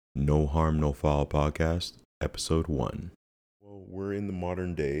No Harm, No Foul podcast, episode 1. Well, we're in the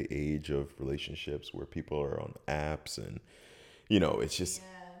modern day age of relationships where people are on apps and, it's just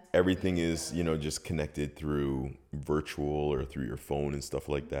everything is, just connected through virtual or through your phone and stuff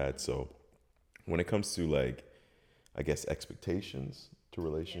like that. So when it comes to I guess expectations to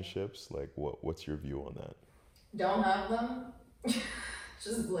relationships, what's your view on that? Don't have them.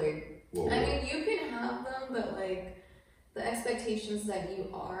 Just like, Whoa, I mean, you can have them, but like the expectations that you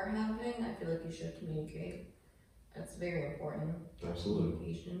are having, I feel like you should communicate. That's very important. Absolutely.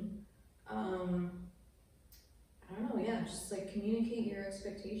 Communication. I don't know, yeah, just like communicate your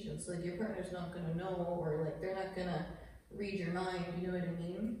expectations. Like your partner's not gonna know, or like they're not gonna read your mind, you know what I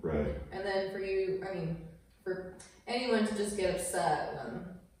mean? Right. And then for you, I mean, for anyone to just get upset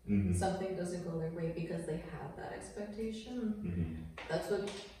when something doesn't go their way because they have that expectation, that's what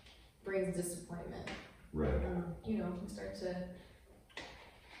brings disappointment. Right. You start to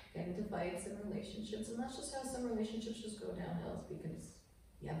get into fights in relationships, and that's just how some relationships just go downhill, because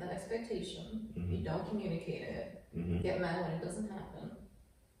you have that expectation, you don't communicate it, get mad when it doesn't happen.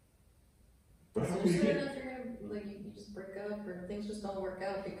 But how So do you just get... you just break up, or things just don't work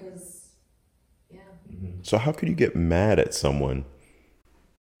out because, So how could you get mad at someone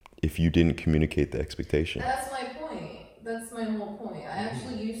if you didn't communicate the expectation? That's my point. That's my whole point. I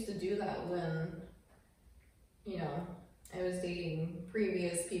actually used to do that when, I was dating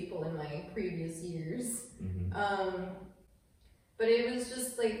previous people in my previous years. But it was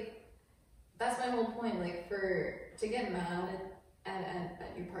just like, that's my whole point. Like, to get mad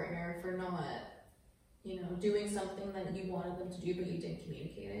at your partner for not, doing something that you wanted them to do, but you didn't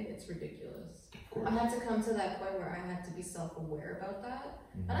communicate it, it's ridiculous. I had to come to that point where I had to be self-aware about that.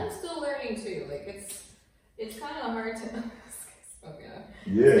 And I'm still learning too. Like, it's kind of hard to... Oh,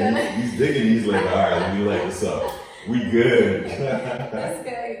 Yeah, he's digging. He's like, all right, let me light this up. We good. This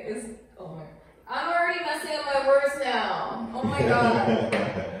guy is... Oh my... I'm already messing up my words now. Oh my god.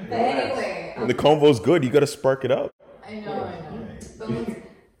 But anyway... When the convo's good, you gotta spark it up. I know. But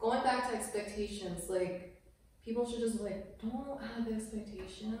going back to expectations, like, people should just, don't have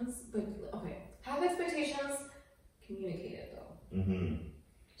expectations. But, okay, have expectations, communicate it, though.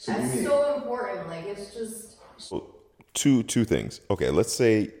 That's so important. Like, it's just... So, two things. Okay, let's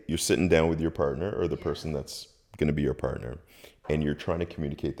say you're sitting down with your partner or the person that's going to be your partner, and you're trying to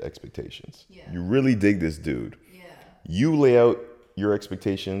communicate the expectations. You really dig this dude. You lay out your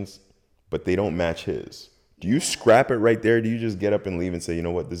expectations, but they don't match his. Do you scrap it right there? Do you just get up and leave and say, you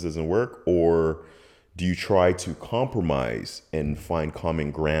know what, this doesn't work? Or do you try to compromise and find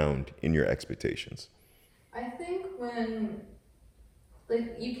common ground in your expectations? I think when,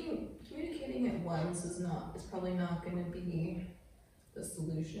 communicating it once is probably not going to be the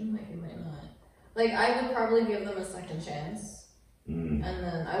solution. Like, it might not. Like, I would probably give them a second chance. And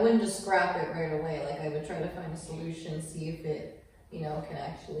then I wouldn't just scrap it right away. Like, I would try to find a solution, see if it, can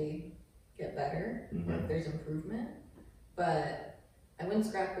actually get better, or if there's improvement. But I wouldn't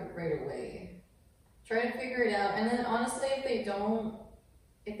scrap it right away. Try to figure it out. And then honestly, if they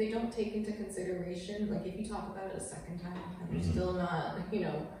don't take into consideration, like if you talk about it a second time and you're still not,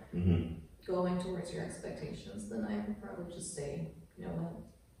 going towards your expectations, then I would probably just say, you know what,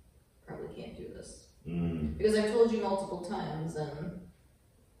 probably can't do this. Because I've told you multiple times, and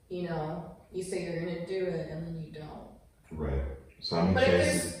you say you're gonna do it and then you don't. Right. So how many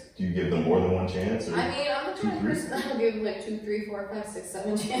chances do you give them? More than one chance? Or I mean, I'm the kind of person that'll give 2, 3, 4, 5, 6,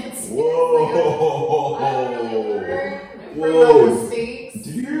 7 chances. Whoa! I don't really learn from my mistakes.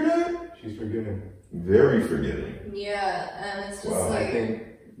 Did you hear that? She's forgiving. Very forgiving. Yeah, and it's just I think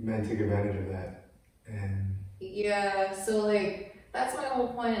men take advantage of that. And yeah, so that's my whole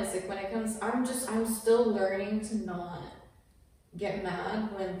point. Is when it comes, I'm still learning to not get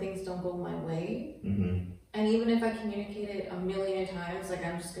mad when things don't go my way. And even if I communicate it a million times,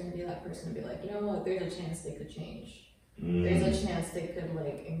 I'm just going to be that person to be like, you know what, there's a chance they could change. There's a chance they could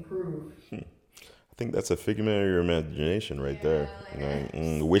improve. I think that's a figment of your imagination right there.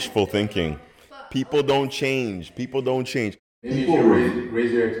 Wishful thinking. People don't change. People don't change. People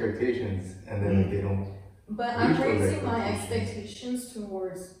raise your expectations, and then they don't. But I'm raising my expectations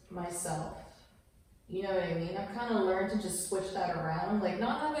towards myself. You know what I mean? I've kind of learned to just switch that around.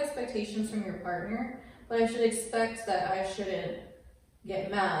 Not have expectations from your partner, but I should expect that I shouldn't get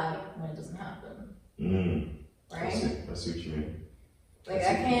mad when it doesn't happen. Right? I see what you mean. I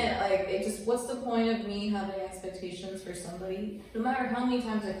can't, what's the point of me having expectations for somebody, no matter how many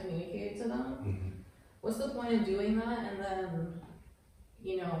times I communicate it to them? What's the point of doing that? And then,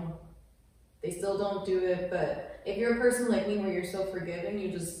 they still don't do it. But if you're a person like me where you're so forgiving, you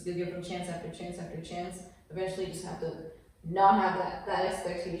give them chance after chance after chance, eventually you just have to not have that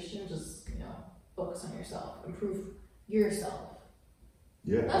expectation. Just focus on yourself, improve yourself.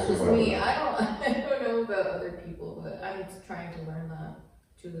 Yeah, That's just me. I don't know about other people, but I'm trying to learn that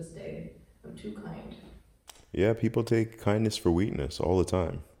to this day. I'm too kind. Yeah, people take kindness for weakness all the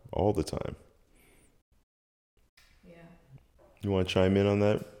time. All the time. Yeah. You want to chime in on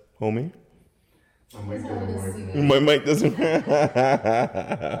that, homie? My mic doesn't work. My mic doesn't. It's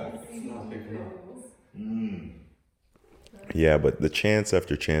not picking up. Yeah, but the chance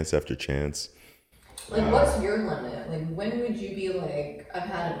after chance after chance. Like, what's your limit? Like, when would you be like, I've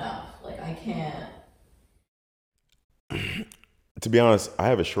had enough? Like, I can't. To be honest, I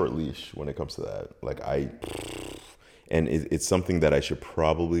have a short leash when it comes to that. And it's something that I should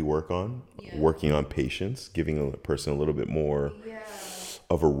probably work on. Yeah. Working on patience, giving a person a little bit more Yeah.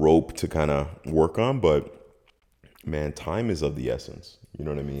 of a rope to kind of work on. But man, time is of the essence. You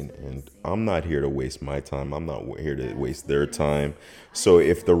know what I mean? And I'm not here to waste my time. I'm not here to waste their time. So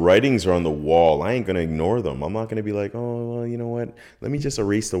if the writings are on the wall, I ain't going to ignore them. I'm not going to be like, oh, well, you know what? Let me just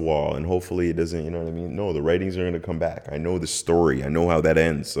erase the wall and hopefully it doesn't, you know what I mean? No, the writings are going to come back. I know the story. I know how that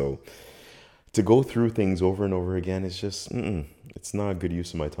ends. So to go through things over and over again is just, it's not a good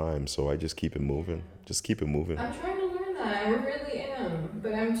use of my time. So I just keep it moving. Just keep it moving. I'm trying to learn that. I really am.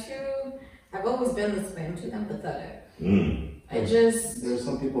 But I've always been this way. I'm too empathetic. There's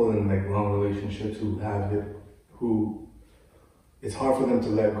some people in like long relationships who it's hard for them to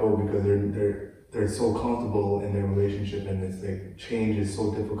let go because they're so comfortable in their relationship, and it's like change is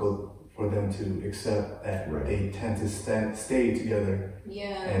so difficult for them to accept that they tend to stay together.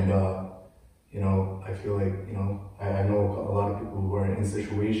 Yeah. And I feel like I know a lot of people who are in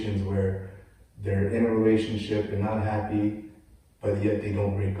situations where they're in a relationship, they're not happy, but yet they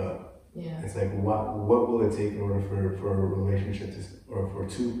don't break up. Yeah. It's like what will it take in order for a relationship or for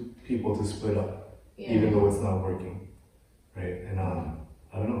two people to split up, even though it's not working, right? And I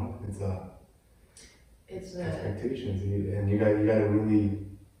don't know. It's expectations, and you got to really,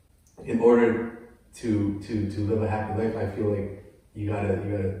 in order to live a happy life, I feel like you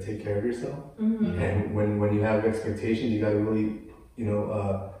gotta take care of yourself. Mm-hmm. And when you have expectations, you gotta really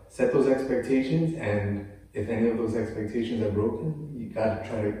set those expectations, and if any of those expectations are broken, you gotta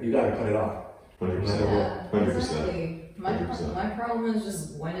cut it off. 100%. 100%. Exactly. My problem is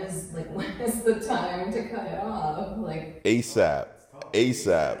just when is the time to cut it off? Like ASAP.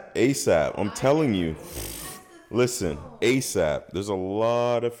 I'm telling you. Listen, ASAP. There's a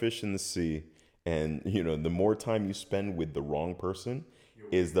lot of fish in the sea. And, the more time you spend with the wrong person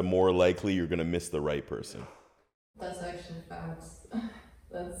is the more likely you're going to miss the right person. That's actually facts.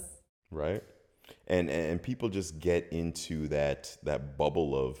 That's right. And people just get into that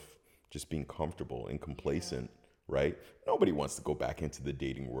bubble of just being comfortable and complacent, right? Nobody wants to go back into the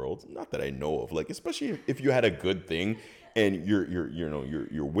dating world. Not that I know of. Like, especially if you had a good thing and you're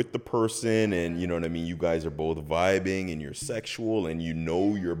with the person and you know what I mean, you guys are both vibing and you're sexual and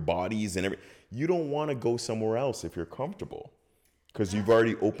your bodies and everything. You don't want to go somewhere else if you're comfortable because you've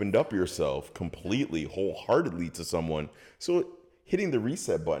already opened up yourself completely, wholeheartedly to someone. So hitting the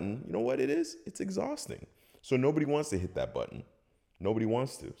reset button, you know what it is? It's exhausting. So nobody wants to hit that button. Nobody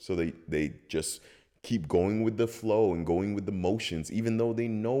wants to. So they just keep going with the flow and going with the motions, even though they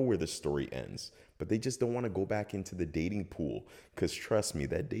know where the story ends. But they just don't want to go back into the dating pool because trust me,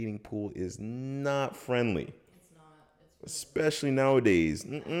 that dating pool is not friendly. Especially nowadays.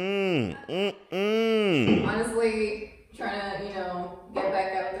 honestly trying to, get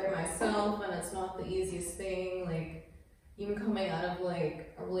back out there myself, and it's not the easiest thing. Like, even coming out of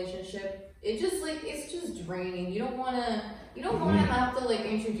like a relationship, it's just draining. You don't wanna have to like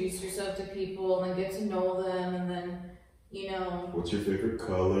introduce yourself to people and get to know them, and then What's your favorite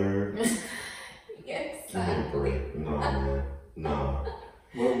color? Yeah, exactly. No.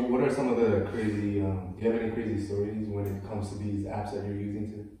 What are some of the crazy, do you have any crazy stories when it comes to these apps that you're using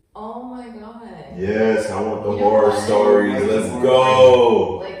to? Oh my god. Yes, I want the horror stories. Let's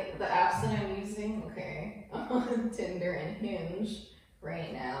go. Like the apps that I'm using, okay. Tinder and Hinge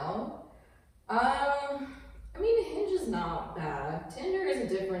right now. Hinge is not bad. Tinder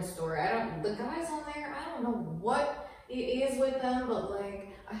is a different story. The guys on there, I don't know what it is with them, but like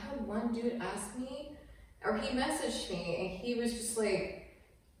I had one dude ask me, or he messaged me, and he was just like,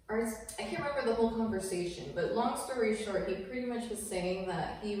 I can't remember the whole conversation, but long story short, he pretty much was saying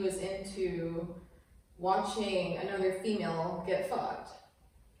that he was into watching another female get fucked.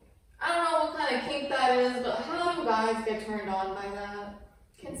 I don't know what kind of kink that is, but how do guys get turned on by that?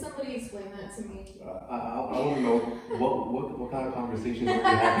 Can somebody explain that to me? I want to know what kind of conversations were you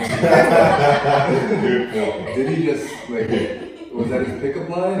having? Did he just was that his pickup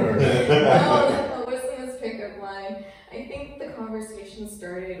line or? No, it wasn't his pickup line. I think conversation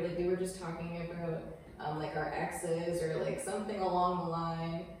started, like we were just talking about like our exes or like something along the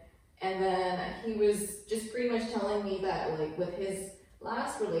line. And then he was just pretty much telling me that like with his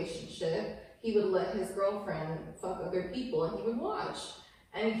last relationship, he would let his girlfriend fuck other people and he would watch.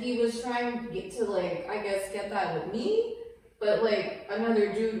 And he was trying to get to like, I guess, get that with me, but like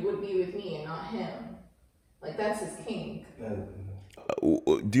another dude would be with me and not him. Like that's his kink.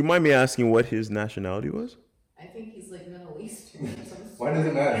 Do you mind me asking what his nationality was? I think he's like Middle Eastern or something. Why does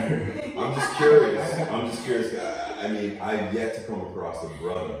it matter? I'm just curious. I mean, I've yet to come across a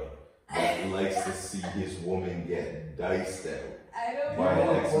brother that likes to see his woman get diced out I don't by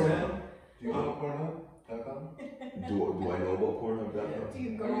know. an ex-man. Do you know Pornhub.com? Do I know about Pornhub.com?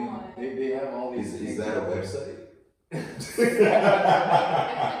 Dude, go on. They have all these. Is that a website? I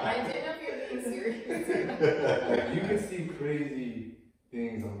didn't know if you were being serious. Like, you can see crazy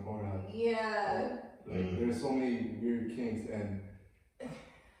things on Pornhub. Yeah. Like, there's so many weird kinks, and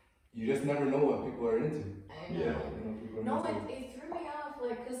you just never know what people are into. I know. Yeah. No, it threw me off,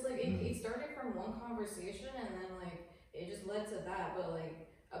 like, cause like it started from one conversation and then like it just led to that. But like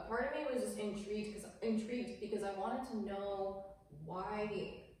a part of me was just intrigued because I wanted to know why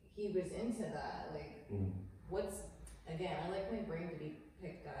he was into that. Like, what's again? I like my brain to be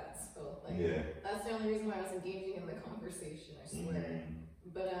picked at, so like that's the only reason why I was engaging in the conversation. I swear.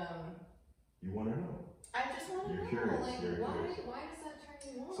 But you want to know? I just want to know, curious. like, You're why curious. does that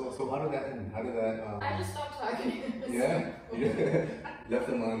turn you on? So how did that end? How did that? I just stopped talking. Yeah. Left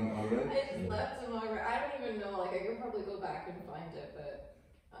them on red. I just left him on. I don't even know. Like I could probably go back and find it, but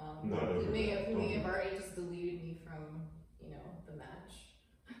he may have already just deleted me from the match.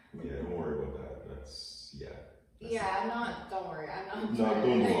 Yeah, don't worry about that. That's I'm not. Don't worry, I'm not. No,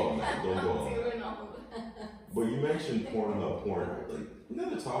 don't do all that. Don't do all doing that. all that. But you mentioned porn. Like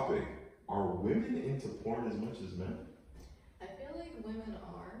another topic. Are women into porn as much as men? I feel like women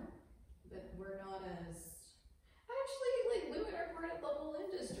are, but we're not as. Actually, like women are part of the whole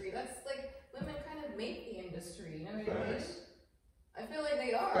industry. That's like women kind of make the industry. You know what I mean? Facts. I feel like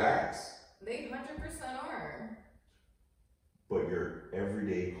they are. Facts. They 100% are. But your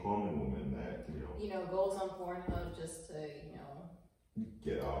everyday common woman that Goes on Pornhub just to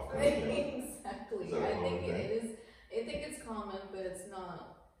get off. Exactly. Is that a common thing? It is. I think it's common, but it's not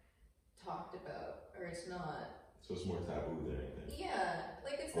talked about, or it's not. So it's more taboo than anything. Yeah,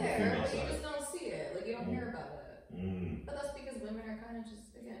 like it's On the there, female but you side. just don't see it. Like you don't hear about it. But that's because women are kind of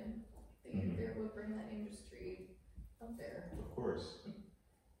just they're what bring that industry out there. Of course.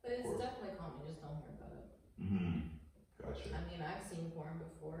 But it's definitely common. You just don't hear about it. Gotcha. I mean, I've seen porn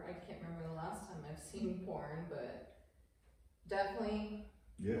before. I can't remember the last time I've seen porn, but definitely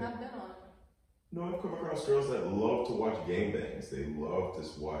have been on it. No, I've come across girls that love to watch gangbangs. They love to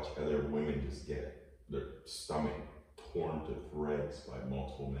watch other women just get their stomach torn to threads by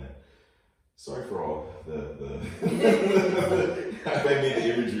multiple men. Sorry for all the I made the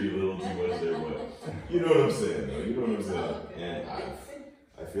imagery a little too much there, but you know what I'm saying, though. You know what I'm saying. And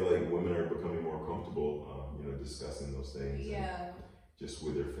I feel like women are becoming more comfortable, discussing those things. Yeah. Just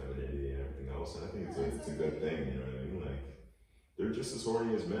with their femininity and everything else. And I think it's a good thing, you know what I mean? Like, they're just as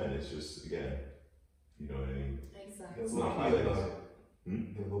horny as men. It's just, again, you know what I mean? Exactly. It's not highlighted.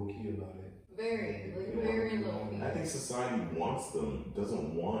 They're low key about it. Very low key. I think society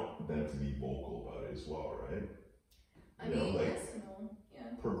doesn't want them to be vocal about it as well, right? I mean, yes and no. Yeah.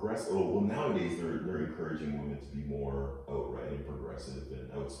 Progressive. Well, nowadays they're encouraging women to be more outright and progressive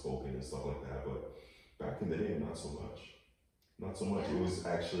and outspoken and stuff like that. But back in the day, not so much. Not so much. It was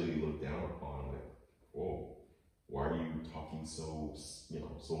actually looked down upon. Like, whoa, why are you talking so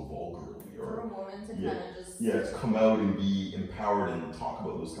vulgarly? Or for a woman to kind of just to come out and be empowered and talk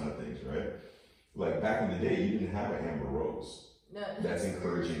about those kind of things, right? Like back in the day, you didn't have an Amber Rose. No, that's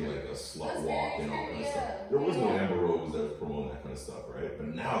encouraging like a slut walk and all kind of stuff. Yeah. There was no Amber Rose that was promoting that kind of stuff, right?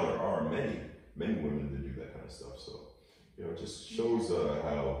 But now there are many women that do that kind of stuff. So, it just shows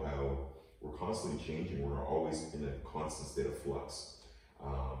how we're constantly changing. We're always in a constant state of flux.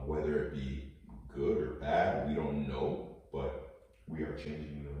 Whether it be good or bad, we don't know, but we are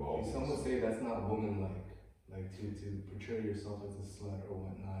changing and evolving. Some would say that's not woman-like, like to portray yourself as a slut or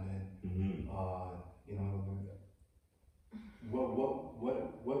whatnot, and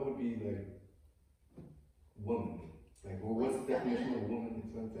what would be like woman? Like, what's the definition of woman?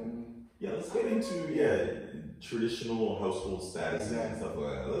 It's like feminine. Yeah, let's get into traditional household status and stuff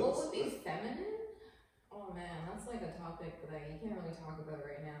like that. What would be feminine? Oh man, that's like a topic that you can't really talk about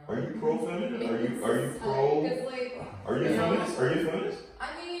right now. Are you pro-feminine? Are you pro? Are you feminist? Are you feminist? I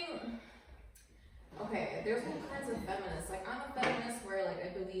mean, okay, there's all kinds of feminists. Like I'm a feminist where like I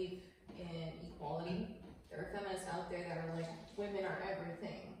believe in equality. There are feminists out there that are like women are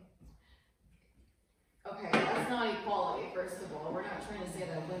not equality, first of all. We're not trying to say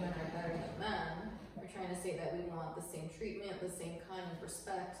that women are better than men. We're trying to say that we want the same treatment, the same kind of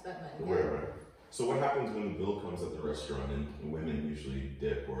respect that men get. Right. So what happens when the bill comes at the restaurant and women usually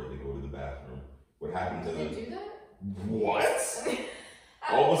dip or they go to the bathroom? What happens to them? They do that? What?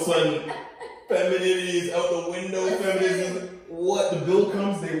 All of a sudden, femininity is out the window. Feminism. What? The bill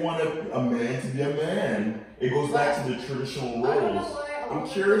comes, they want a man to be a man. It goes back to the traditional roles. I'm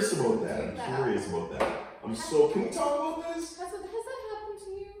curious about that. Can we talk about this? Has that happened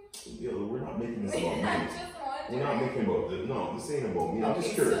to you? Yo, we're not making this about me. We're not making about this. No, this ain't about me. I'm Okay,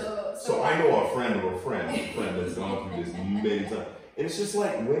 just curious. So I know a friend of a friend that's gone through this many times. And it's just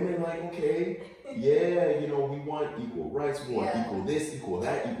like women, like, okay, yeah, you know, we want equal rights, we want equal this, equal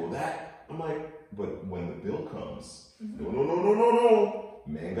that. I'm like, but when the bill comes, no.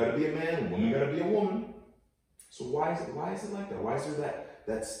 Man gotta be a man, woman gotta be a woman. So why is it like that? Why is there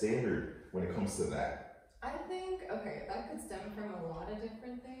that standard when it comes to that? I think, okay, that could stem from a lot of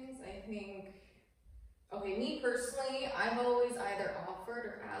different things. I think, okay, me personally, I've always either offered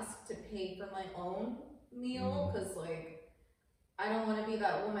or asked to pay for my own meal, because like, I don't want to be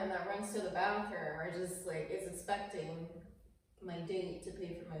that woman that runs to the bathroom or just like is expecting my date to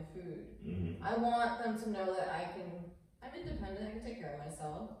pay for my food. I want them to know that I'm independent, I can take care of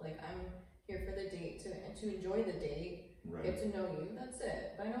myself. Like, I'm here for the date to enjoy the date, get to know you, that's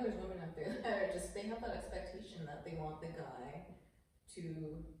it. But I know there's women out there that are just, they have that expectation that they want the guy to,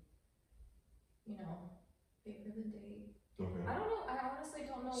 you know, pay for the date. Okay. I don't know, I honestly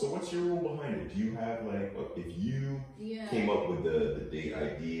don't know. So what's your rule behind it? Do you have like, if you came up with the date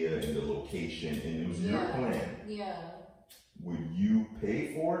idea and the location and it was your plan, would you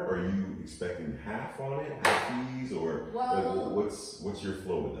pay for it? Or are you expecting half on it, half fees, or like, what's your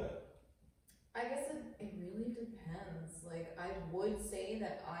flow with that? I guess it really depends. Like, I would say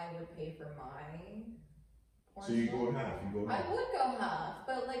that I would pay for my portion. So you go half, I would go half,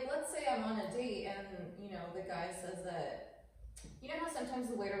 but like, let's say I'm on a date and, you know, the guy says that, you know how sometimes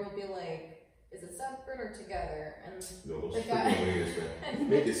the waiter will be like, is it separate or together? And those freaking waiters, man,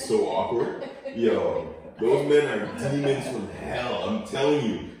 make it so awkward. Yo, those men are demons from hell. I'm telling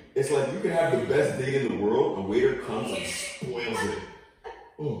you. It's like you can have the best date in the world, a waiter comes and spoils it.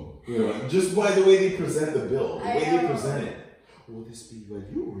 Oh, you know, just by the way they present the bill, the way they present it. Will this be like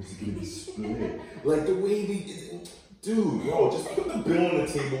you or is it gonna be split? Like the way dude, bro, just put the bill on the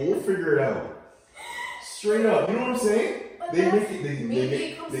table. We'll figure it out. Straight up, you know what I'm saying? But maybe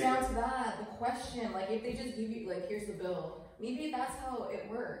it comes down to that, the question. Like, if they just give you, like, here's the bill. Maybe that's how it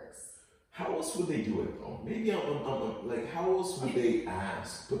works. How else would they do it though? Maybe I'm like, how else would they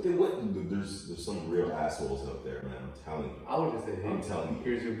ask? But they wouldn't. There's some real assholes out there, man. I'm telling you. I would just say, hey, I'm telling you.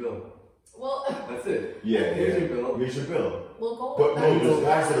 Here's your bill. Well, that's it. Yeah, here's your bill. Here's your bill. We'll go. But no, there's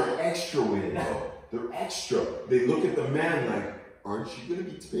guys that are extra with it though. They're extra. They look at the man like, aren't you gonna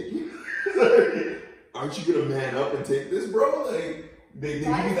be picky? Aren't you gonna man up and take this, bro? Like they give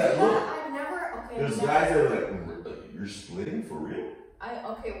you that look. I've never. Okay. There's guys that are like, you're splitting for real?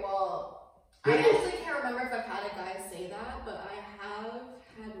 I actually can't remember if I've had a guy say that, but I have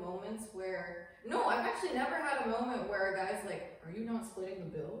had moments where I've actually never had a moment where a guy's like, "Are you not splitting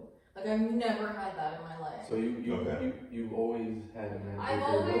the bill?" Like, I've never had that in my life. So you've always had a man. I've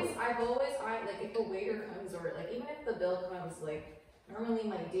always like, if a waiter comes, or like, even if the bill comes, like, normally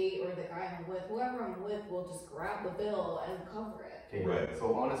my date or the guy I'm with, whoever I'm with, will just grab the bill and cover it. Okay, right.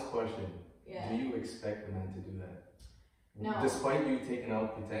 So honest question. Yeah. Do you expect the man to do that? No. Despite you taking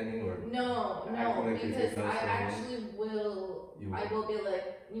out pretending or no, like because I actually will. I will be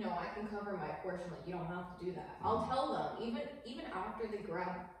like, you know, I can cover my portion. Like, you don't have to do that. I'll tell them even after they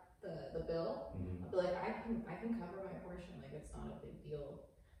grab the bill. I'll be like, I can cover my portion. Like, it's not a big deal.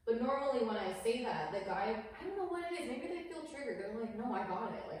 But normally when I say that, the guy, I don't know what it is. Maybe they feel triggered. They're like, no, I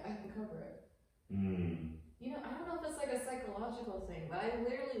got it. Like, I can cover it. You know, I don't know if it's like a psychological thing, but I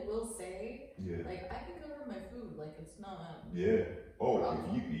literally will say, like, I can cover my food. Like, it's not. Yeah. Oh,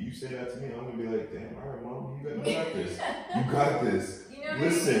 if you say that to me, I'm gonna be like, damn, all right, mom, you got this. You got this. You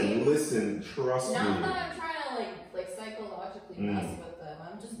know listen, trust me. Not that I'm trying to like psychologically mess with them.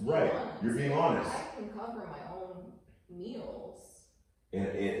 I'm just being honest. You're being honest. I can cover my own meals. And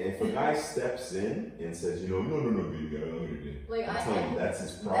if a guy steps in and says, you know, no, baby, I don't need it. Like, I'm telling you, that's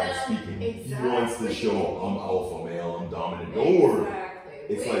his pride speaking. Exactly. He wants to show I'm alpha male, I'm dominant. No,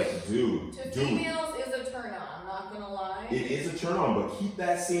 it's like, dude. To females is a turn on. I'm not gonna lie. It is a turn on, but keep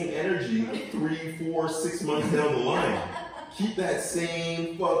that same energy 3, 4, 6 months down the line. Keep that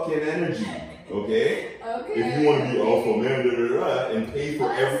same fucking energy, okay? If you want to be alpha man, and pay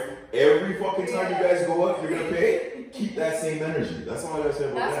for every fucking time you guys go up, you're gonna pay. Keep that same energy. That's all I gotta say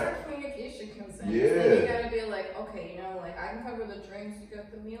about that. That's where communication communication comes in. Yeah. Then you gotta be like, okay, you know, like I can cover the drinks, you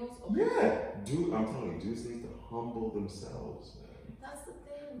got the meals. Okay. Yeah, dude, I'm telling you, dudes need to humble themselves, man. That's the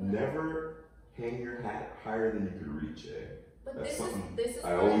thing. Never hang your hat higher than you could reach, eh? But That's this is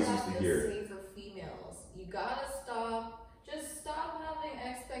I what always I used have to to hear. say for females. You gotta just stop having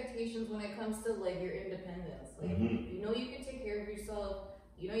expectations when it comes to like your independence. Like Mm-hmm. you know you can take care of yourself.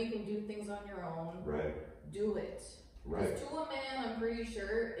 You know you can do things on your own. Right. Do it. Right. Because to a man, I'm pretty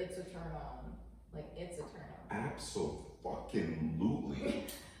sure it's a turn on. Like it's a turn on. Absolutely.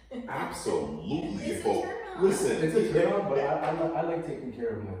 Absolutely. It's a turn on. Listen, It's a turn on, but I like taking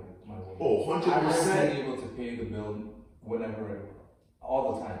care of my woman. Oh, 100%. I like being able to pay the bill whenever,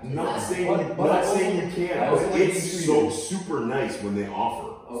 all the time. Not saying you can't, I also but like it's being so super nice when they offer.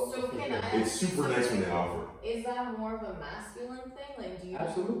 So can I? It's super nice when they offer. Is that more of a masculine thing? Like, do you?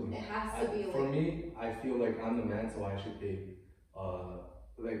 Absolutely. It has to be like. For me, I feel like I'm the man, so I should pay.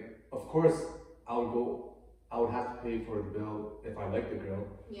 Like, of course, I would have to pay for the bill if I like the girl.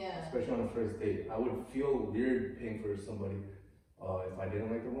 Yeah. Especially on the first date. I would feel weird paying for somebody if I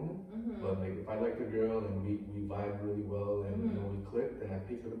didn't like the woman. Mm-hmm. But like if I like the girl and we vibe really well and you know we click, then I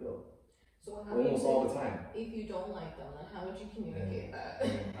pay for the bill. So how Almost all the time. If you don't like them, then how would you communicate that?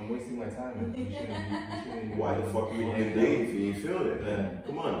 I'm wasting my time. And you shouldn't Why the fuck we on a date if you ain't feeling it, man?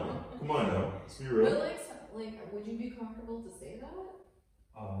 Come on now. Come on now. Let's be But real. like, would you be comfortable to say that?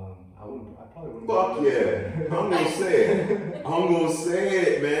 I probably wouldn't. Fuck yeah. I'm gonna say it. I'm gonna say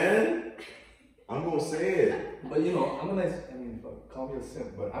it, man. I'm gonna say it. But you know, I'm a nice. I mean, call me a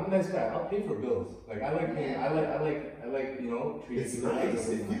simp, but I'm a nice guy. I'll pay for bills. Like I like paying. I like you know. Treating It's people nice.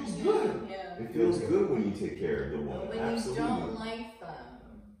 It feels good. Yeah. It feels good when you take care of the But woman. when Absolutely. you don't like them,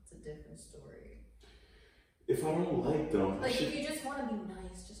 it's a different story. If I don't like them, Like if you just want to be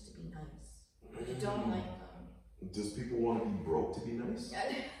nice, just to be nice. If you don't like them. Does people want to be broke to be nice?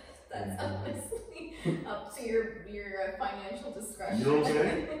 That's honestly up to your financial discretion. You know what I'm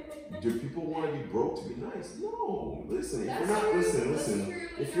saying? Do people want to be broke to be nice? No. Listen, if you're not, true. listen. That's true.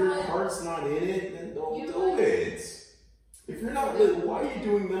 If your heart's not in it, then don't You do know- it. If you're not, why are you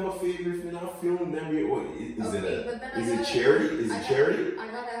doing them a favor if you're not feeling them? Is it charity? Is it charity? I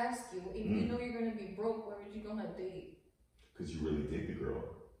gotta ask you, if you know you're gonna be broke, why would you go on a date? Because you really dig the girl.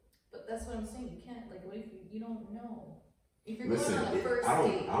 But that's what I'm saying. You can't. Like, what if you don't know? If you're Listen, going on a first I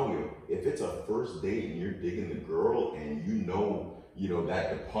date. don't know. If it's a first date and you're digging the girl and you know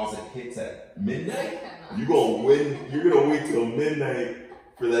that deposit hits at midnight, you're gonna wait till midnight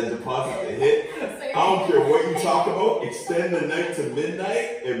for that deposit to hit. I don't care what you talk about. Extend the night to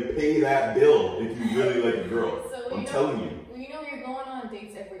midnight and pay that bill if you really like a girl. So I'm telling you. Well, you know you're going on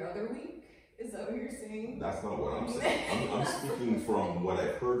dates every other week. Is that what you're saying? That's not what I'm saying. I'm speaking from what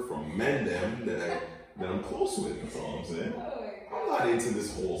I've heard from men that I'm close with. That's all I'm saying. I'm not into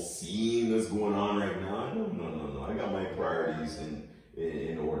this whole scene that's going on right now. No. I got my priorities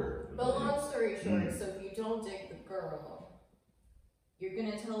in order. But long story short, so if you don't dig the girl, you're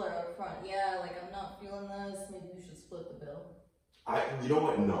gonna tell her up front, yeah, like I'm not feeling this. Maybe we should split the bill. You know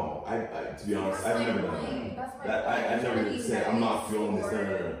what? No. I to be honest, I've never done that. I never said I'm not feeling this.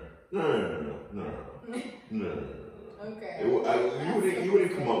 No. Okay. You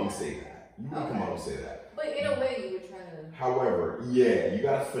wouldn't come out and say that. You wouldn't come out and say that. But in a way, you would try to. However, yeah, you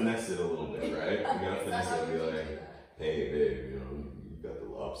gotta finesse it a little bit, right? You gotta finesse it and be like, that? hey, babe, you got the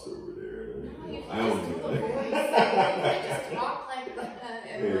lobster over there. No, you I can't don't just do do the that. voice. You can't just talk like that.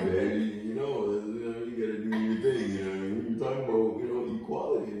 And Hey, like, baby, you gotta do your thing. You're talking about,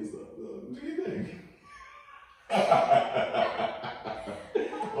 equality and stuff. Do your thing.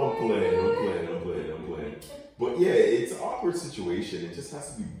 I'm playing. But yeah, it's an awkward situation. It just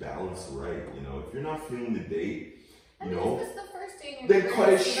has to be balanced right. If you're not feeling the date, I mean, is this the first date? and then you're cut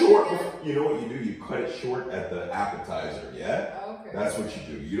it first short. date again? You know what you do? You cut it short at the appetizer. Yeah, Okay. that's what you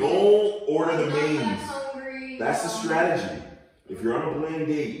do. You don't order the I'm not mains. hungry. That's the strategy. If you're on a blind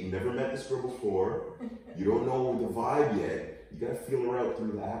date, you never met this girl before, you don't know the vibe yet, you gotta feel her out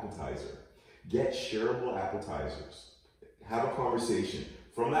through the appetizer. Get shareable appetizers. Have a conversation.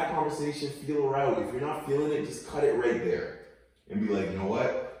 From that conversation, feel her out. If you're not feeling it, just cut it right there. And be like, you know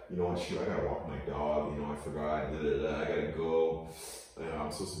what, shoot, I gotta walk my dog, I forgot, I gotta go.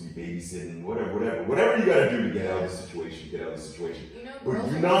 I'm supposed to be babysitting, whatever you gotta do to get out of the situation, But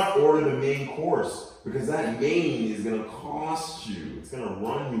do not order the main course, because that main is gonna cost you. It's gonna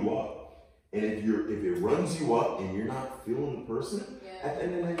run you up. And if it runs you up and you're not feeling the person, at the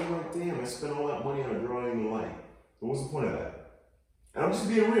end of the night you're like, damn, I spent all that money on a girl I didn't even like. So what's the point of that? And I'm just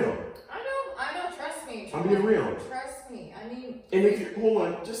being real. I know, trust me. I'm being real. Trust me. I mean. And if you hold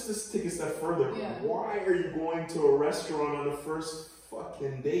on, just to take a step further, Yeah. why are you going to a restaurant on the first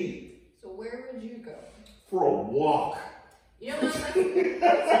fucking date? So where would you go? For a walk. You know what I'm like?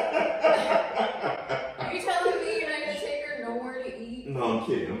 Are you telling me you're not gonna take her nowhere to eat? No, I'm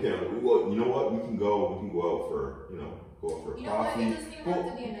kidding. Well, you know what? We can go out for, go out for You know coffee. what? It doesn't even have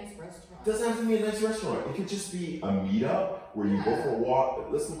to be a nice restaurant. It doesn't have to be a nice restaurant. It could just be a meetup where you go for a walk.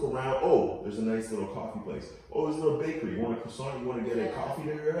 Let's look around. Oh, there's a nice little coffee place. Oh, there's a little bakery. You want a croissant? You want to get a coffee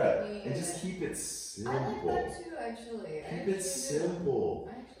there you're at? Yeah. And just keep it simple. I like that too, actually. Keep it simple.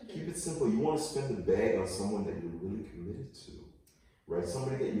 Keep it simple. You want to spend the bag on someone that you're really committed to, right?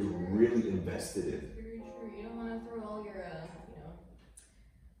 Somebody that you're really invested in. Very true. You don't want to throw all your,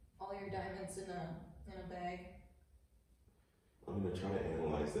 all your diamonds in a bag. I'm gonna try to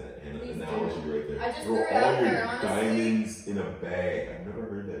analyze that Please analogy do. right there. I just throw threw it all out your there, honestly. diamonds in a bag. I've never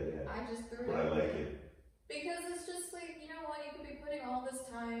heard that yet. I just threw But it I out like there. it. Because it's just like, you know what, you could be putting all this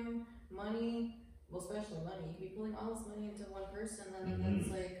time, money, well, especially money, you could be putting all this money into one person, and then it's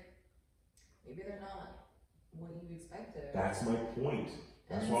like, maybe they're not what you expected. That's my point.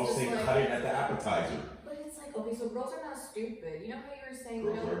 That's And why I was it's saying just cut it at the appetizer. But it's like, okay, so girls are not stupid. You know how you were saying,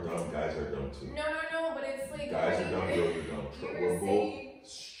 Girls are dumb, guys are dumb too. No, but it's like, Guys are dumb, girls are you dumb. were We're saying,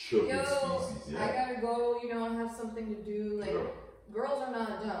 both shook yo, species, I gotta go, I have something to do. Like, girls are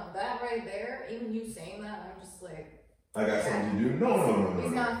not dumb. That right there, even you saying that, I'm just like, I got something to do. No.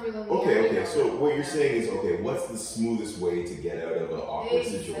 He's not feeling me. Okay. So what you're saying is, okay, what's the smoothest way to get out of an awkward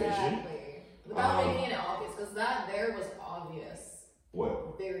situation? Without making it obvious, because that there was obvious.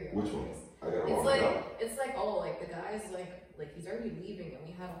 What? Very Which obvious. one? I gotta It's warm like it up. it's like the guy's like he's already leaving and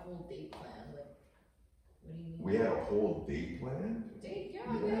we had a whole date plan. Like, what do you mean? We had a whole date plan? Date?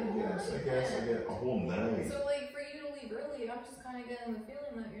 Yeah, I guess I get a whole night. So like for you to leave early, I'm just kind of getting the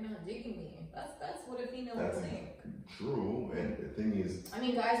feeling that you're not digging me. That's what a female would think. True, and the thing is, I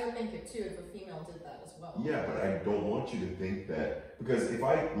mean, guys would think it too if a female did that as well. yeah, but I don't want you to think that, because if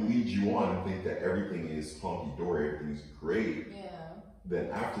I lead you on and think that everything is honky-dory, everything's great, Yeah. then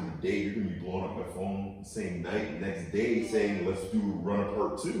after the date, you're gonna be blowing up my phone the same night, next day, saying, let's do run a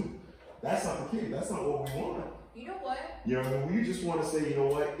part 2. That's not the case. That's not what we want. You know what? You know what I mean? We just want to say, you know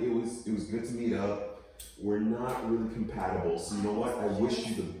what? It was good to meet up. We're not really compatible, so you know what? I wish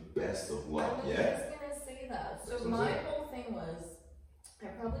you the best of luck. I was Yeah. just gonna say that. So That's what I'm my saying. whole thing was, I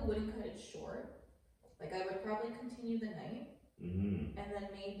probably wouldn't cut it short. Like I would probably continue the night, Mm-hmm. and then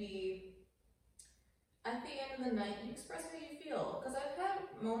maybe at the end of the night, you express how you feel. Because I've had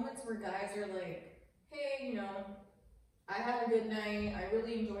moments where guys are like, "Hey, I had a good night. I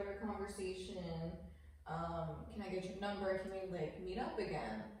really enjoyed our conversation. Can I get your number? Can we meet up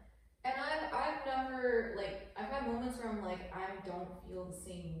again?" And I've never I've had moments where I'm like, I don't feel the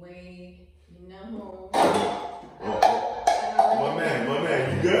same way, My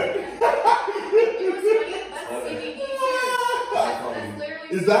man, you good? You know what's funny? That's CBD too. That's literally.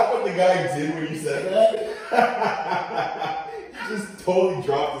 Is that what the guy did when you said that? He just totally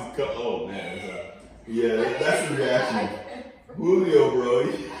dropped his cup. Oh man, yeah, that's the reaction. Julio,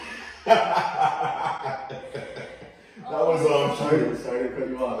 bro. That was Sorry to cut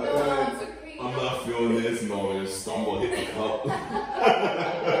you off. No, it's okay. I'm not feeling this. No, there's stumble, hit the cup.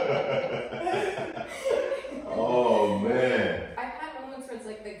 Oh man. I've had moments where it's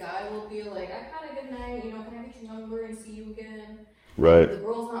like the guy will be like, "I've had a good night. Can I get your number and see you again?" Right. The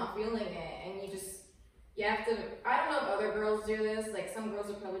girl's not feeling it, and you have to. I don't know if other girls do this. Like some girls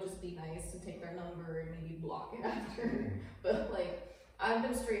would probably just be nice and take their number and maybe block it after. But I've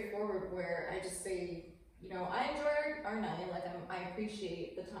been straightforward where I just say, I enjoy our night. I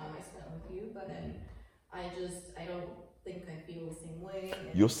appreciate the time I spent with you, but I don't think I feel the same way.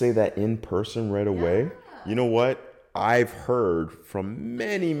 You'll say that in person right away. Yeah. You know what? I've heard from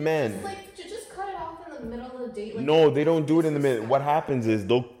many men. It's just cut it off in the middle of the date. No, they don't do it in the minute. What happens is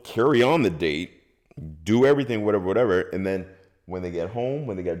they'll carry on the date, do everything, whatever, and then when they get home,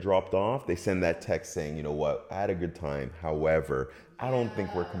 when they get dropped off, they send that text saying, "You know what? I had a good time. However, I don't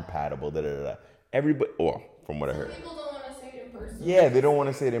think we're compatible." Everybody, from what I heard. People don't want to say it in person. Yeah, they don't want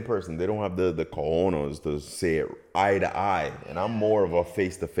to say it in person. They don't have the cojones to say it eye to eye. And I'm more of a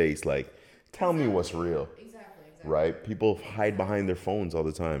face-to-face, tell me what's real. Exactly. Right? People hide behind their phones all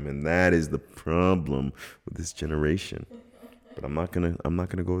the time, and that is the problem with this generation. But I'm not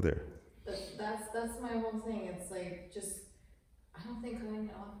gonna go there. That's my whole thing. It's I don't think cutting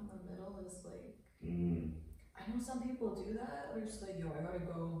it off in the middle is I know some people do that. They're just like, "Yo, I gotta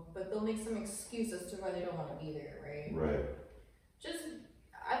go," but they'll make some excuse as to why they don't want to be there, right? Right.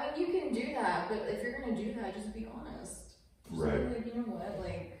 You can do that, but if you're gonna do that, just be honest. Just Right. be you know what?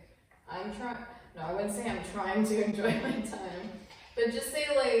 I'm trying. No, I wouldn't say I'm trying to enjoy my time, but just say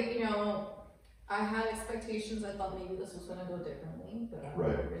I had expectations. I thought maybe this was gonna go differently, but I'm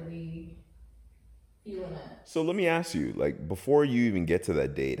Right. not really So let me ask you, like, before you even get to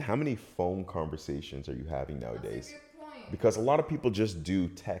that date, how many phone conversations are you having nowadays? That's a good point. Because a lot of people just do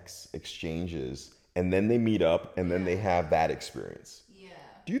text exchanges and then they meet up and then they have that experience. Yeah.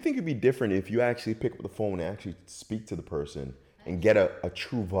 Do you think it'd be different if you actually pick up the phone and actually speak to the person and get a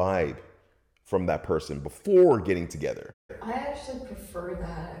true vibe from that person before getting together? I actually prefer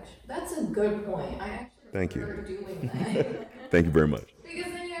that. That's a good point. I actually Thank you. prefer doing that. Thank you very much.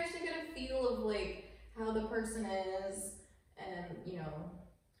 Because then you actually get a feel of like how the person is and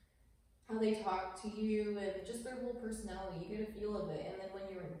how they talk to you and just their whole personality. You get a feel of it. And then when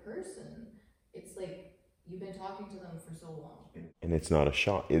you're in person, it's like you've been talking to them for so long. And it's not a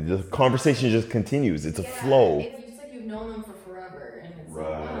shock. The conversation just continues. It's a flow. It's just like you've known them for forever. And it's like,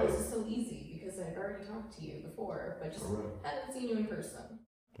 wow, this is so easy because I've already talked to you before, but just haven't seen you in person.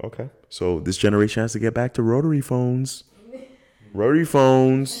 Okay. So this generation has to get back to rotary phones. Rotary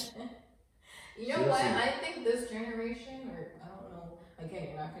phones. You know what? I think this generation, or I don't know, again,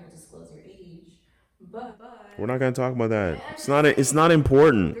 you're not going to disclose your age, but We're not going to talk about that. It's not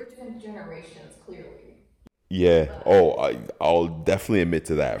important. They're different generations, clearly. Yeah. Oh, I'll definitely admit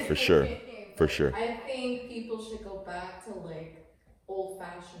to that for sure. For sure. I think people should go back to like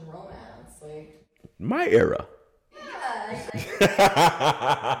old-fashioned romance, like My era. yeah.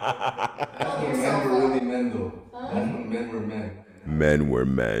 That's when men were really men, though. That's when men were men. Men were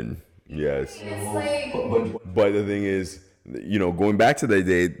men. Yes. It's like But the thing is, going back to that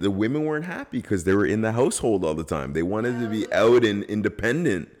day, the women weren't happy because they were in the household all the time. They wanted to be out and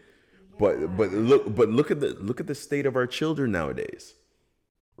independent. But look at the state of our children nowadays,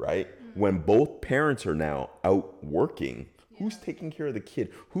 right? When both parents are now out working, who's taking care of the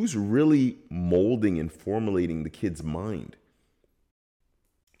kid? Who's really molding and formulating the kid's mind?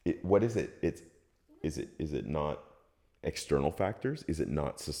 What is it? Is it not external factors? Is it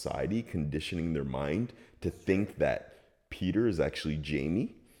not society conditioning their mind to think that Peter is actually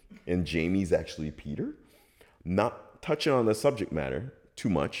Jamie and Jamie's actually Peter? Not touching on the subject matter too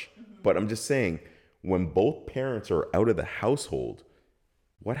much, but I'm just saying, when both parents are out of the household,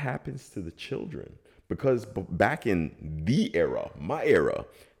 what happens to the children? Because back in the era, my era,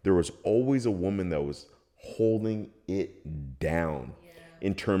 there was always a woman that was holding it down.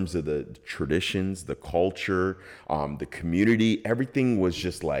 In terms of the traditions, the culture, the community, everything was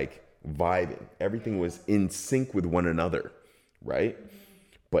just like vibing. Everything was in sync with one another, right?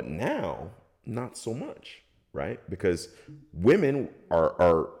 But now, not so much, right? Because women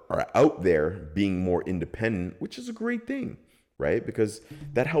are out there being more independent, which is a great thing, right? Because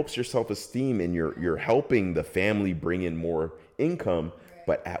that helps your self-esteem and you're helping the family bring in more income,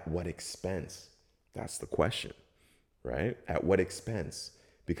 but at what expense? That's the question. Right? At what expense?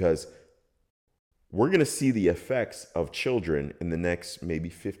 Because we're going to see the effects of children in the next maybe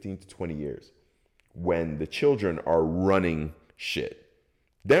 15 to 20 years when the children are running shit.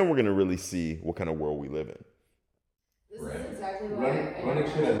 Then we're going to really see what kind of world we live in. This is exactly why Running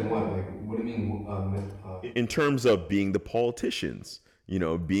shit as what? Like, what do you mean? In terms of being the politicians,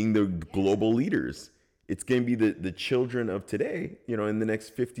 being the global leaders. It's going to be the children of today, in the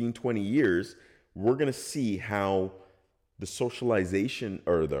next 15, 20 years, we're going to see how the socialization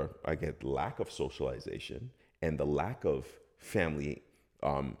or the lack of socialization and the lack of family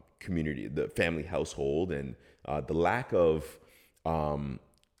community, the family household, and the lack of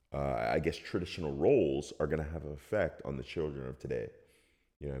traditional roles are going to have an effect on the children of today.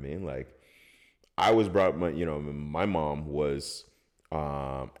 You know what I mean? Like, I was brought my mom was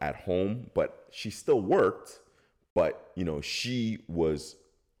at home, but she still worked, but she was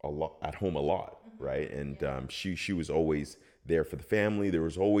at home a lot. Right. And she was always there for the family. There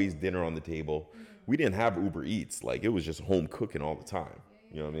was always dinner on the table. We didn't have Uber Eats. Like, it was just home cooking all the time.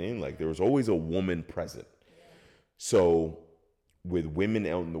 You know what I mean? Like, there was always a woman present. So with women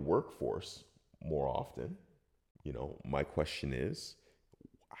out in the workforce more often, my question is,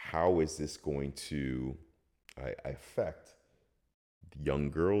 how is this going to affect young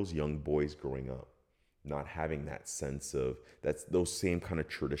girls, young boys growing up, not having that sense of those same kind of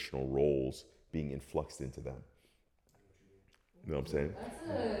traditional roles being influxed into them? You know what I'm saying?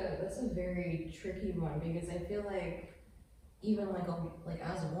 That's a very tricky one because I feel like even like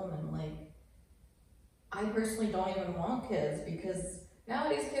as a woman, like I personally don't even want kids because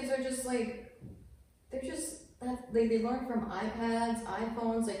nowadays kids are just like they learn from iPads,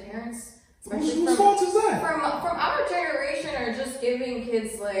 iPhones, like parents. Especially Whose fault is that? From our generation are just giving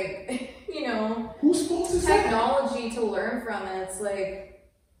kids like Whose fault is technology to learn from, and it's like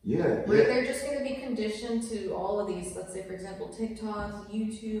yeah. they're just going to be conditioned to all of these. Let's say, for example, TikTok,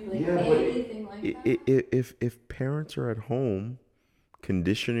 YouTube, like anything like that. If parents are at home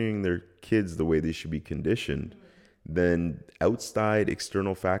conditioning their kids the way they should be conditioned, then outside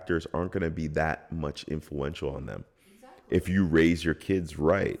external factors aren't going to be that much influential on them. Exactly. If you raise your kids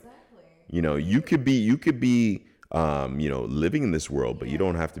right. Exactly. You know, you could be living in this world, but you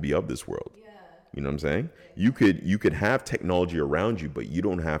don't have to be of this world. Yeah. You know what I'm saying? You could have technology around you, but you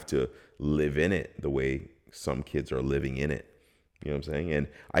don't have to live in it the way some kids are living in it. You know what I'm saying? And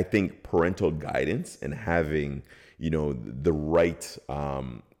I think parental guidance and having, the right,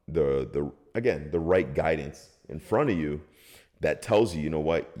 the right guidance in front of you that tells you, you know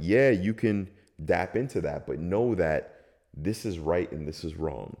what, yeah, you can dap into that, but know that this is right and this is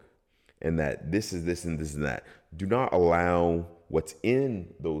wrong. And that this is this and this and that. Do not allow what's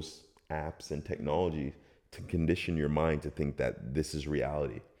in those apps and technology to condition your mind to think that this is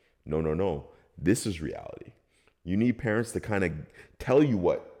reality. No. This is reality. You need parents to kind of tell you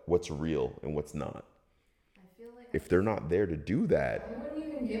what's real and what's not. I feel like if they're not there to do that. I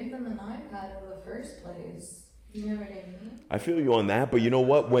wouldn't even give them an iPad in the first place. You know what I mean? I feel you on that, but you know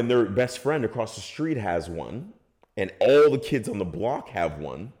what? When their best friend across the street has one, and all the kids on the block have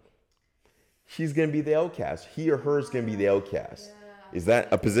one, she's going to be the outcast. He or her is going to be the outcast. Yeah. Is that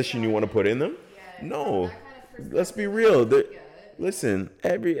a position you want to put in them? Yeah, no. Kind of let's be real. Listen,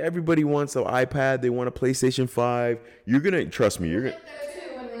 everybody wants an iPad. They want a PlayStation 5. You're going to, trust me, you're going to. Like that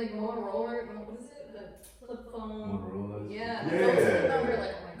too, when Motorola, what is it? The flip phone. Motorola. Yeah. Yeah. I remember,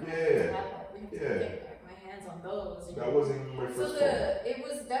 like, oh my God, yeah. Get my hands on those. That wasn't even my first phone. It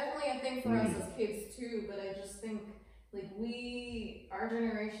was definitely a thing for us as kids too, but I just think, like, our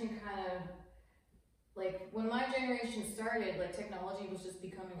generation kind of, like, when my generation started, like, technology was just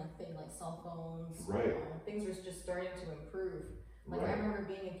becoming a thing, like cell phones. Right. Things were just starting to improve. Like, I remember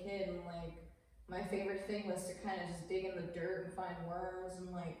being a kid and, like, my favorite thing was to kind of just dig in the dirt and find worms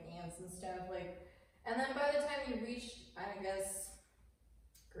and, like, ants and stuff. Like, and then by the time you reached, I guess,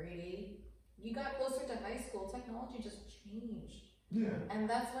 grade 8, you got closer to high school, technology just changed. Yeah. And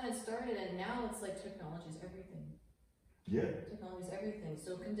that's when it started, and now it's like technology's everything. Yeah. Technology's everything.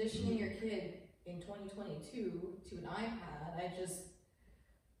 So conditioning your kid in 2022 to an iPad,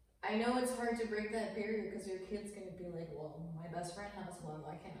 I know it's hard to break that barrier because your kid's going to be like, well, my best friend has one,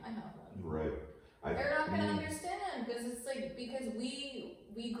 why can't I have one? Right. They're not going to understand because it's like, because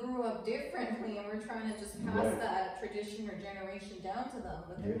we grew up differently and we're trying to just pass that tradition or generation down to them,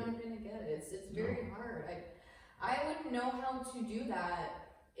 but they're not going to get it. It's very hard. I wouldn't know how to do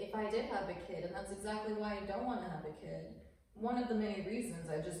that if I did have a kid, and that's exactly why I don't want to have a kid. One of the many reasons,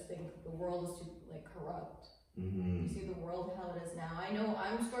 I just think the world is too, like, corrupt. You see the world how it is now. I know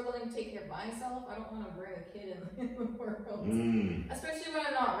I'm struggling to take care of myself. I don't want to bring a kid in the world, especially when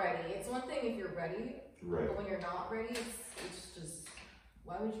I'm not ready. It's one thing if you're ready, but when you're not ready, it's just,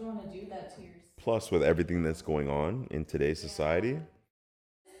 why would you want to do that to yourself? Plus, with everything that's going on in today's society,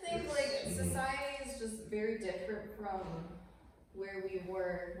 I think, like, society is just very different from where we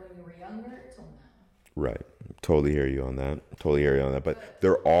were when we were younger till now. Right. Totally hear you on that. But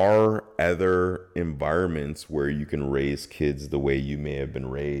there are other environments where you can raise kids the way you may have been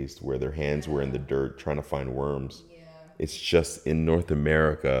raised, where their hands were in the dirt trying to find worms. Yeah. It's just in North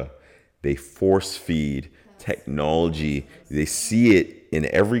America, they force feed technology. They see it in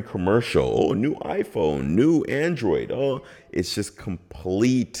every commercial. Oh, new iPhone, new Android. Oh, it's just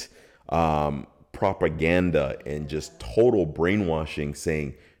complete propaganda and just total brainwashing,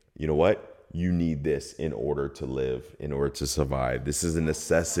 saying, you know what? You need this in order to live, in order to survive. This is a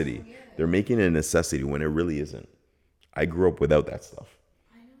necessity. They're making it a necessity when it really isn't. I grew up without that stuff.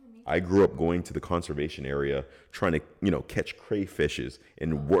 I grew up going to the conservation area, trying to, catch crayfishes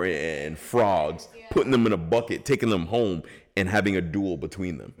and frogs, putting them in a bucket, taking them home, and having a duel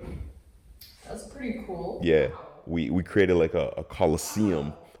between them. That's pretty cool. Yeah, we created like a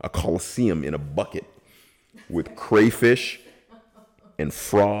coliseum in a bucket with crayfish and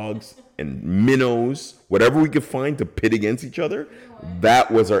frogs and minnows, whatever we could find to pit against each other. That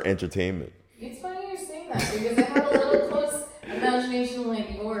was our entertainment. It's funny you're saying that because I have a little close imagination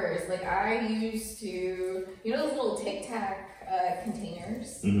like yours. Like, I used to, those little Tic Tac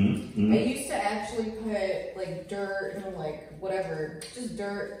containers? I used to actually put, like, dirt and, like, whatever, just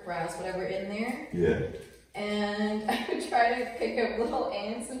dirt, grass, whatever in there. Yeah. And I would try to pick up little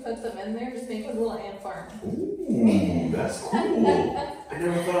ants and put them in there, just make a little ant farm. Ooh, that's cool. I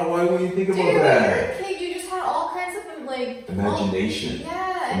never thought, why wouldn't you think about that? When you were a kid, you just had all kinds of, like... Imagination.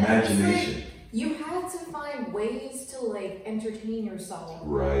 Imagination. Like, you had to find ways to, like, entertain yourself.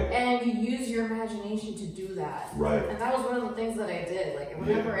 Right. And you use your imagination to do that. Right. And that was one of the things that I did. Like,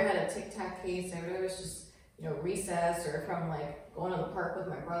 whenever I had a Tic Tac case, I was just... recess or from, like, going to the park with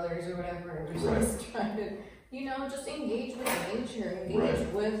my brothers or whatever, I was just trying to just engage with nature, engage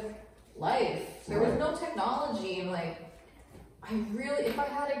with life. There was no technology, and like, if I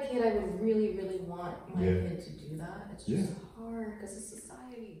had a kid, I would really, really want my kid to do that. It's just hard because of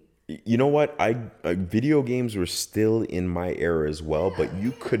society. You know what? Video games were still in my era as well, but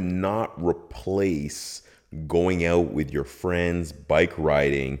you could not replace going out with your friends, bike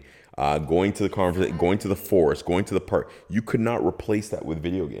riding, going to the conference, going to the forest, going to the park. You could not replace that with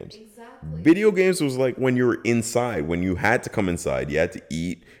video games. Exactly. Video games was like when you were inside, when you had to come inside, you had to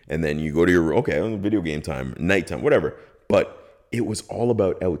eat, and then you go to your room. Okay, video game time, nighttime, whatever. But it was all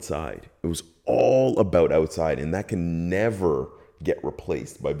about outside. It was all about outside, and that can never get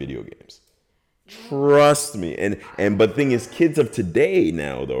replaced by video games. Trust me. But the thing is, kids of today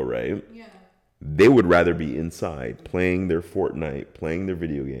now, though, right? Yeah. They would rather be inside playing their Fortnite, playing their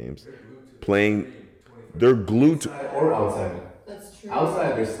video games, They're glued to. Or outside. That's true.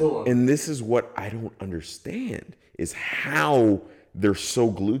 Outside, they're still. And this is what I don't understand is how they're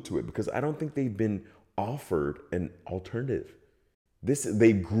so glued to it, because I don't think they've been offered an alternative.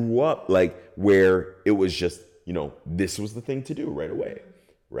 They grew up like where it was just, this was the thing to do right away,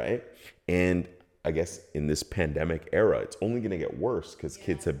 right? And I guess in this pandemic era, it's only going to get worse because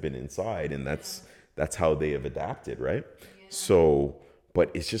kids have been inside, and that's how they have adapted, right? Yeah. So,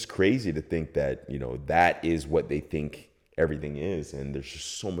 but it's just crazy to think that, that is what they think everything is, and there's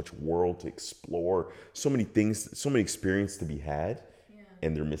just so much world to explore, so many things, so many experiences to be had,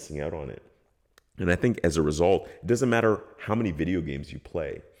 and they're missing out on it. And I think as a result, it doesn't matter how many video games you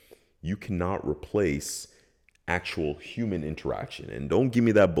play, you cannot replace actual human interaction. And don't give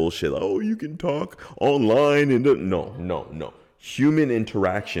me that bullshit. Oh, you can talk online and no. Human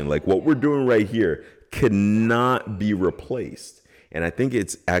interaction, like what we're doing right here, cannot be replaced. And I think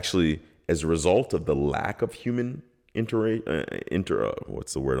it's actually as a result of the lack of human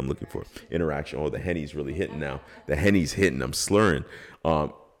what's the word I'm looking for? Interaction. Oh, the Henny's really hitting now. The Henny's hitting. I'm slurring.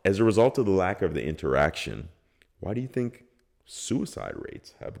 As a result of the lack of the interaction, why do you think suicide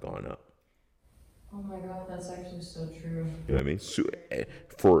rates have gone up? Oh my God, that's actually so true. You know what I mean?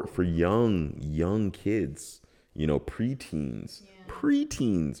 For young kids, preteens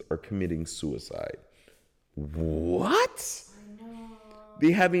are committing suicide. What? I know.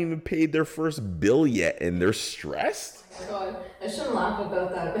 They haven't even paid their first bill yet, and they're stressed? Oh my God, I shouldn't laugh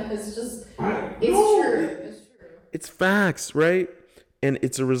about that, but it's just, true. It's true. It's facts, right? And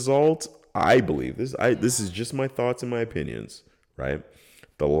it's a result, I believe, this is just my thoughts and my opinions, right?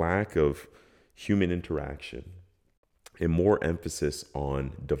 The lack of human interaction and more emphasis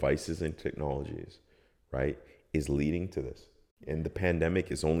on devices and technologies, right, is leading to this. And the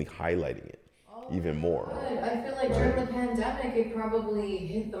pandemic is only highlighting it even more. God, I feel like during the pandemic, it probably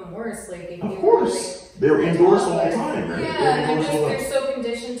hit them worse. Like, if of course, they were indoors all the time, right? Yeah, they're so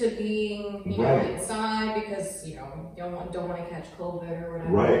conditioned to being, inside because don't want to catch COVID or whatever.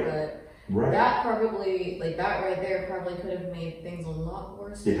 Right. But that probably, that right there, probably could have made things a lot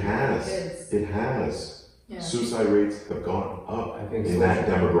worse. It has. It has. Yeah. Suicide rates have gone up. I think in that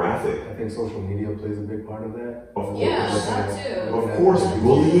demographic. I think social media plays a big part of that. Of course. Yeah, that too. Of course,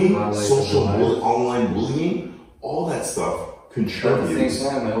 bullying, online bullying, all that stuff contributes. At the same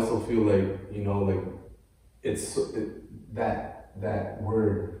time, I also feel like, it's that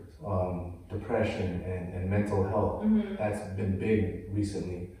word, depression and mental health, that's been big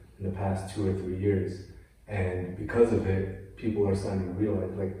recently in the past 2 or 3 years. And because of it, people are starting to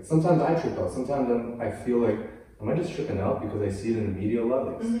realize, sometimes I trip out. Sometimes I feel like, am I just tripping out because I see it in the media a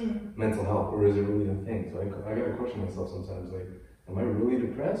lot, mental health, or is it really a thing? So I gotta question myself sometimes, am I really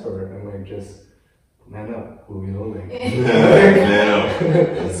depressed, or am I just man up? Man up.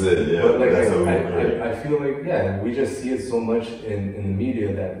 That's it. Yeah. But I feel like we just see it so much in the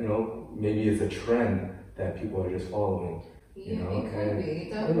media that maybe it's a trend that people are just following. Yeah, it could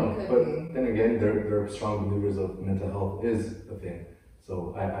be. I don't know, but then again, they're strong believers of mental health is a thing.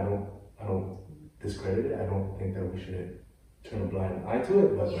 So I don't discredit it. I don't think that we should turn a blind eye to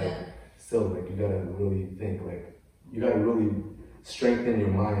it. But still, you gotta really think. You gotta really strengthen your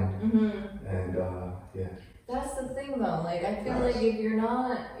mind. And That's the thing, though. I feel like if you're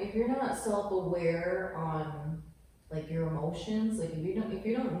not self-aware on your emotions, if you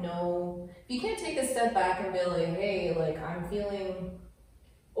don't know, if you can't take a step back and be like, hey, I'm feeling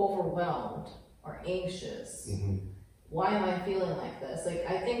overwhelmed or anxious. Why am I feeling like this?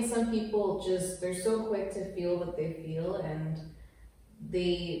 I think some people they're so quick to feel what they feel, and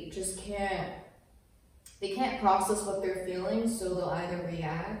they just can't process what they're feeling, so they'll either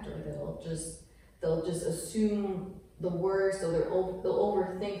react or they'll just assume the worst, or they'll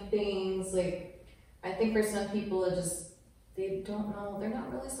overthink things. I think for some people, they don't know, they're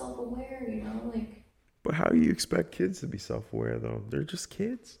not really self-aware, But how do you expect kids to be self-aware though? They're just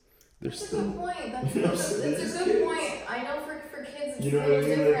kids. That's a good point. That's a good point. I know for kids it's a little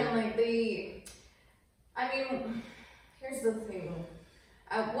different. Like here's the thing.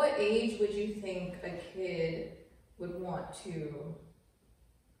 At what age would you think a kid would want to,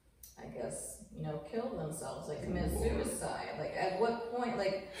 I guess, kill themselves, like commit suicide? Like at what point,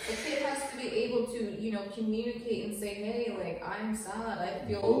 like a kid has to be able to, communicate and say, hey, like I'm sad, I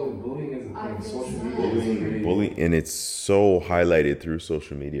feel bullying is a thing. Social media bullying, and it's so highlighted through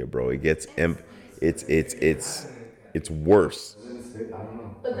social media, bro. It gets it's worse. I don't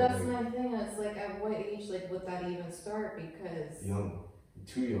know. But that's my thing. It's like at what age, like would that even start? Because young,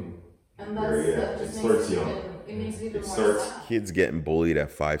 too young. And that just makes it even more sad. Kids getting bullied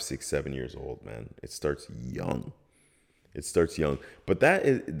at 5, 6, 7 years old, man. It starts young. But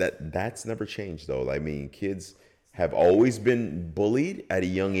that's never changed though. I mean, kids have always been bullied at a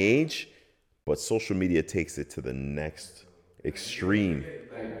young age, but social media takes it to the next extreme.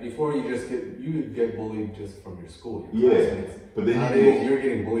 Like before, you would get bullied just from your school. But then nowadays you're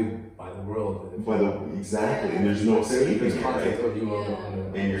getting bullied by the world. Exactly, and there's no safety. Concept of you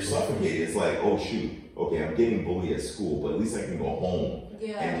and you're suffocated. It's like, oh shoot, okay, I'm getting bullied at school, but at least I can go home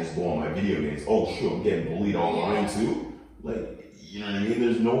and just go on my video games. Oh shoot, I'm getting bullied online too. Like, you know what I mean?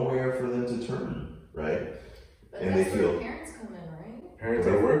 There's nowhere for them to turn, right? But and that's where parents come in, right? Parents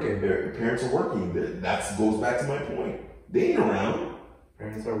are working. Parents are working. That goes back to my point. They ain't around.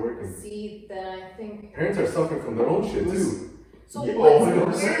 Parents are working. See, then I think parents are suffering from their own shit too. So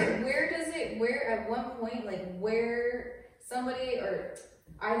where at one point, like where somebody or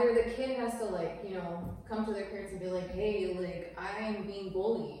either the kid has to come to their parents and be like, hey, like I am being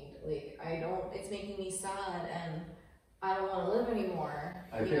bullied, like it's making me sad and I don't want to live anymore.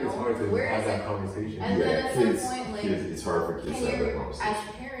 I think it's hard to have that conversation. And then at kids, some point, it's hard for kids to have that conversation.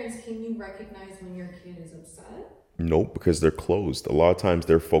 As parents, can you recognize when your kid is upset? Nope, because they're closed. A lot of times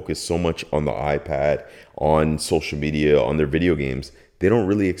they're focused so much on the iPad, on social media, on their video games. They don't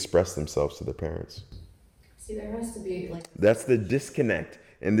really express themselves to their parents. See, there has to be that's the disconnect.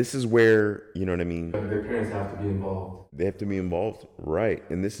 And this is where, you know what I mean? But their parents have to be involved. They have to be involved, right.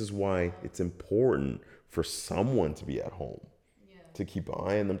 And this is why it's important for someone to be at home, to keep an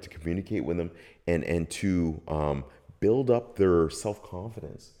eye on them, to communicate with them, and to build up their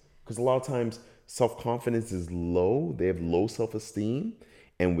self-confidence. Because a lot of times, self-confidence is low. They have low self-esteem.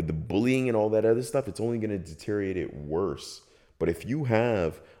 And with the bullying and all that other stuff, it's only going to deteriorate it worse. But if you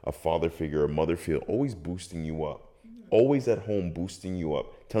have a father figure, a mother figure, always boosting you up, always at home boosting you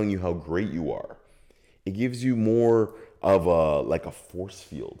up, telling you how great you are, it gives you more of a force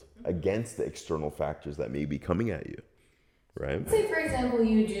field against the external factors that may be coming at you, right? Say, for example,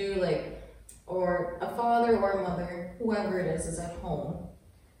 you do or a father or a mother, whoever it is at home.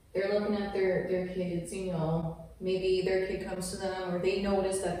 They're looking at their kids, maybe their kid comes to them or they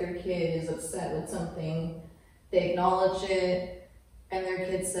notice that their kid is upset with something. They acknowledge it and their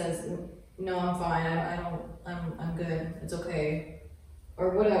kid says, no, I'm fine. I'm good. It's okay. Or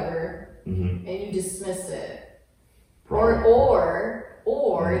whatever. Mm-hmm. And you dismiss it.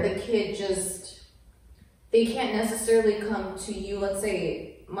 Or the kid they can't necessarily come to you. Let's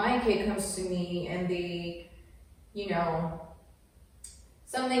say my kid comes to me and they,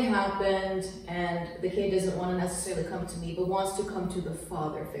 something happened and the kid doesn't want to necessarily come to me, but wants to come to the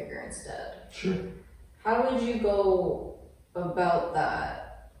father figure instead. Sure. How would you go about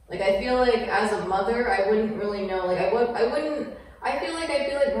that? I feel like as a mother, I wouldn't really know. I feel like I'd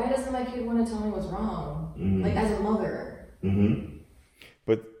be like, why doesn't my kid want to tell me what's wrong? Mm-hmm. As a mother. Mm-hmm.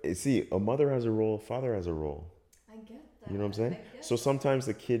 But see, a mother has a role, a father has a role. I get that. You know what I'm saying? So sometimes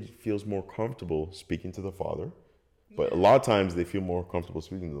the kid feels more comfortable speaking to the father. But a lot of times they feel more comfortable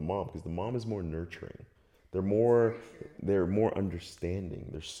speaking to the mom because the mom is more nurturing. They're more understanding.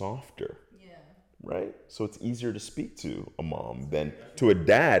 They're softer. Yeah. Right? So it's easier to speak to a mom than to a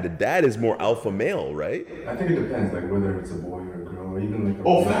dad. A dad is more alpha male, right? I think it depends, whether it's a boy or a girl or even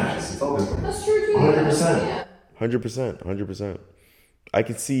facts. It's all different. That's true too. 100%. 100%. I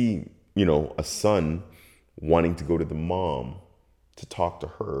could see, a son wanting to go to the mom to talk to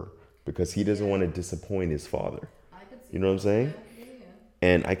her because he doesn't want to disappoint his father. You know what I'm saying? Yeah.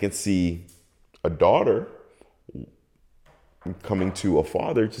 And I can see a daughter coming to a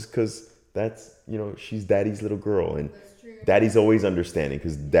father just because that's, she's daddy's little girl. And daddy's always understanding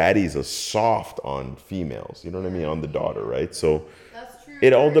because daddy's a soft on females. You know what I mean? On the daughter, right? So that's true.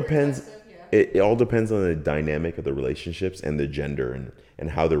 It all depends. It all depends on the dynamic of the relationships and the gender and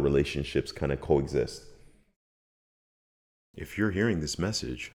how the relationships kind of coexist. If you're hearing this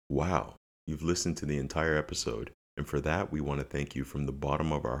message, wow, you've listened to the entire episode. And for that, we want to thank you from the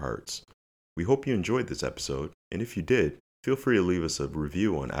bottom of our hearts. We hope you enjoyed this episode, and if you did, feel free to leave us a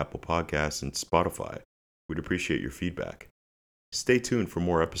review on Apple Podcasts and Spotify. We'd appreciate your feedback. Stay tuned for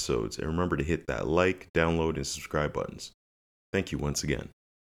more episodes, and remember to hit that like, download, and subscribe buttons. Thank you once again.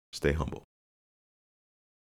 Stay humble.